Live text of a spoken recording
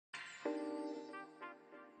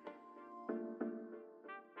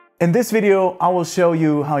In this video, I will show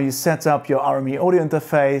you how you set up your RME audio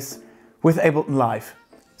interface with Ableton Live.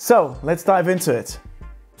 So let's dive into it.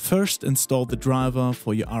 First, install the driver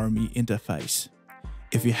for your RME interface.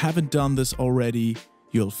 If you haven't done this already,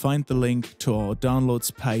 you'll find the link to our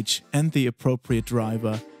downloads page and the appropriate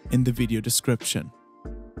driver in the video description.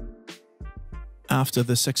 After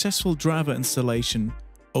the successful driver installation,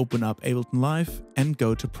 open up Ableton Live and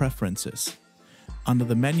go to Preferences. Under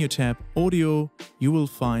the menu tab Audio, you will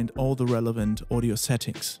find all the relevant audio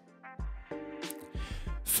settings.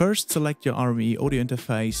 First, select your RME audio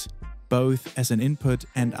interface, both as an input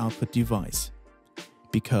and output device.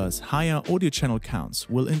 Because higher audio channel counts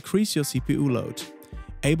will increase your CPU load,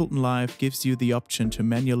 Ableton Live gives you the option to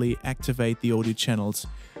manually activate the audio channels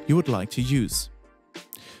you would like to use.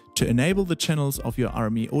 To enable the channels of your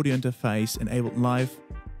RME audio interface in Ableton Live,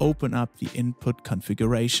 open up the input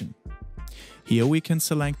configuration. Here we can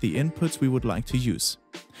select the inputs we would like to use.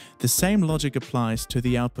 The same logic applies to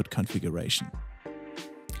the output configuration.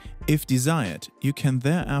 If desired, you can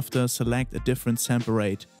thereafter select a different sample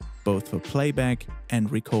rate, both for playback and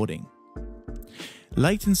recording.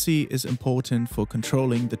 Latency is important for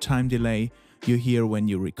controlling the time delay you hear when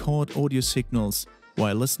you record audio signals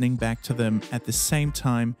while listening back to them at the same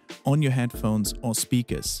time on your headphones or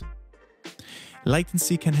speakers.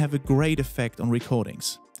 Latency can have a great effect on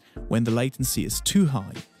recordings. When the latency is too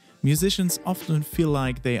high, musicians often feel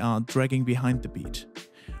like they are dragging behind the beat.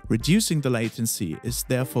 Reducing the latency is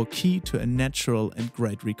therefore key to a natural and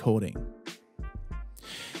great recording.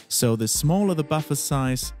 So the smaller the buffer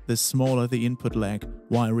size, the smaller the input lag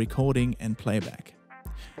while recording and playback.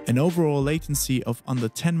 An overall latency of under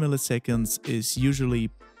 10 milliseconds is usually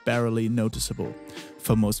barely noticeable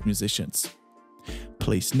for most musicians.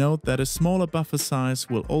 Please note that a smaller buffer size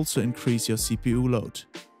will also increase your CPU load.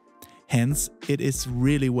 Hence, it is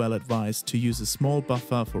really well advised to use a small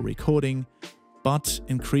buffer for recording, but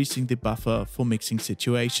increasing the buffer for mixing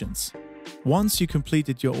situations. Once you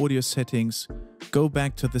completed your audio settings, go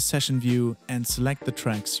back to the session view and select the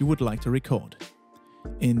tracks you would like to record.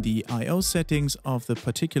 In the I/O settings of the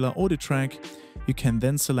particular audio track, you can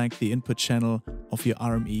then select the input channel of your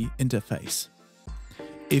RME interface.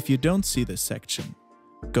 If you don't see this section,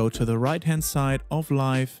 go to the right-hand side of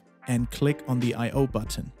Live and click on the I/O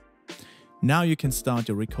button. Now you can start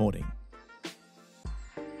your recording.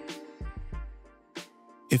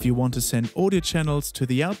 If you want to send audio channels to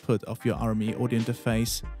the output of your RME audio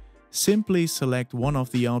interface, simply select one of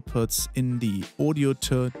the outputs in the Audio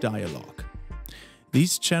to dialog.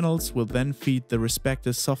 These channels will then feed the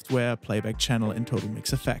respective software playback channel in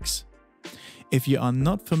TotalMix FX. If you are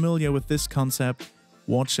not familiar with this concept,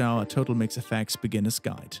 watch our TotalMix FX Beginner's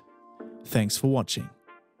Guide. Thanks for watching.